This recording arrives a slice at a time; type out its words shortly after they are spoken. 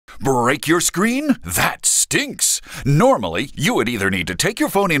Break your screen? That stinks. Normally, you would either need to take your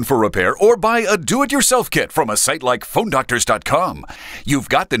phone in for repair or buy a do-it-yourself kit from a site like PhoneDoctors.com. You've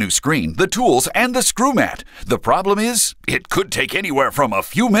got the new screen, the tools, and the screw mat. The problem is, it could take anywhere from a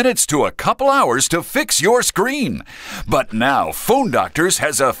few minutes to a couple hours to fix your screen. But now, Phone Doctors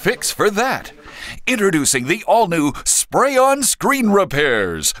has a fix for that. Introducing the all-new Spray-On Screen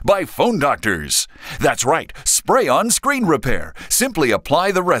Repairs by Phone Doctors. That's right, Spray-On Screen Repair. Simply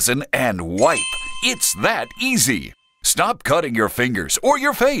apply the resin and wipe. It's that easy. Stop cutting your fingers or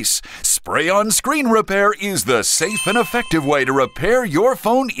your face. Spray-On Screen Repair is the safe and effective way to repair your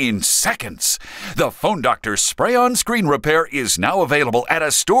phone in seconds. The Phone Doctors Spray-On Screen Repair is now available at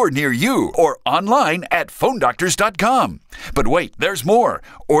a store near you or online at PhoneDoctors.com. But wait, there's more.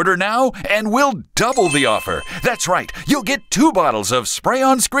 Order now and we'll double the offer. That's right, you'll get 2 bottles of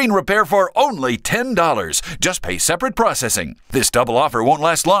Spray-On Screen Repair for only $10. Just pay separate processing. This double offer won't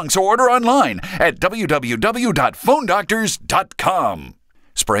last long, so order online at www.phonedoctors.com.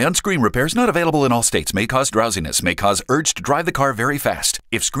 Spray-On Screen Repair is not available in all states. May cause drowsiness. May cause urge to drive the car very fast.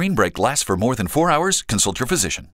 If screen break lasts for more than 4 hours, consult your physician.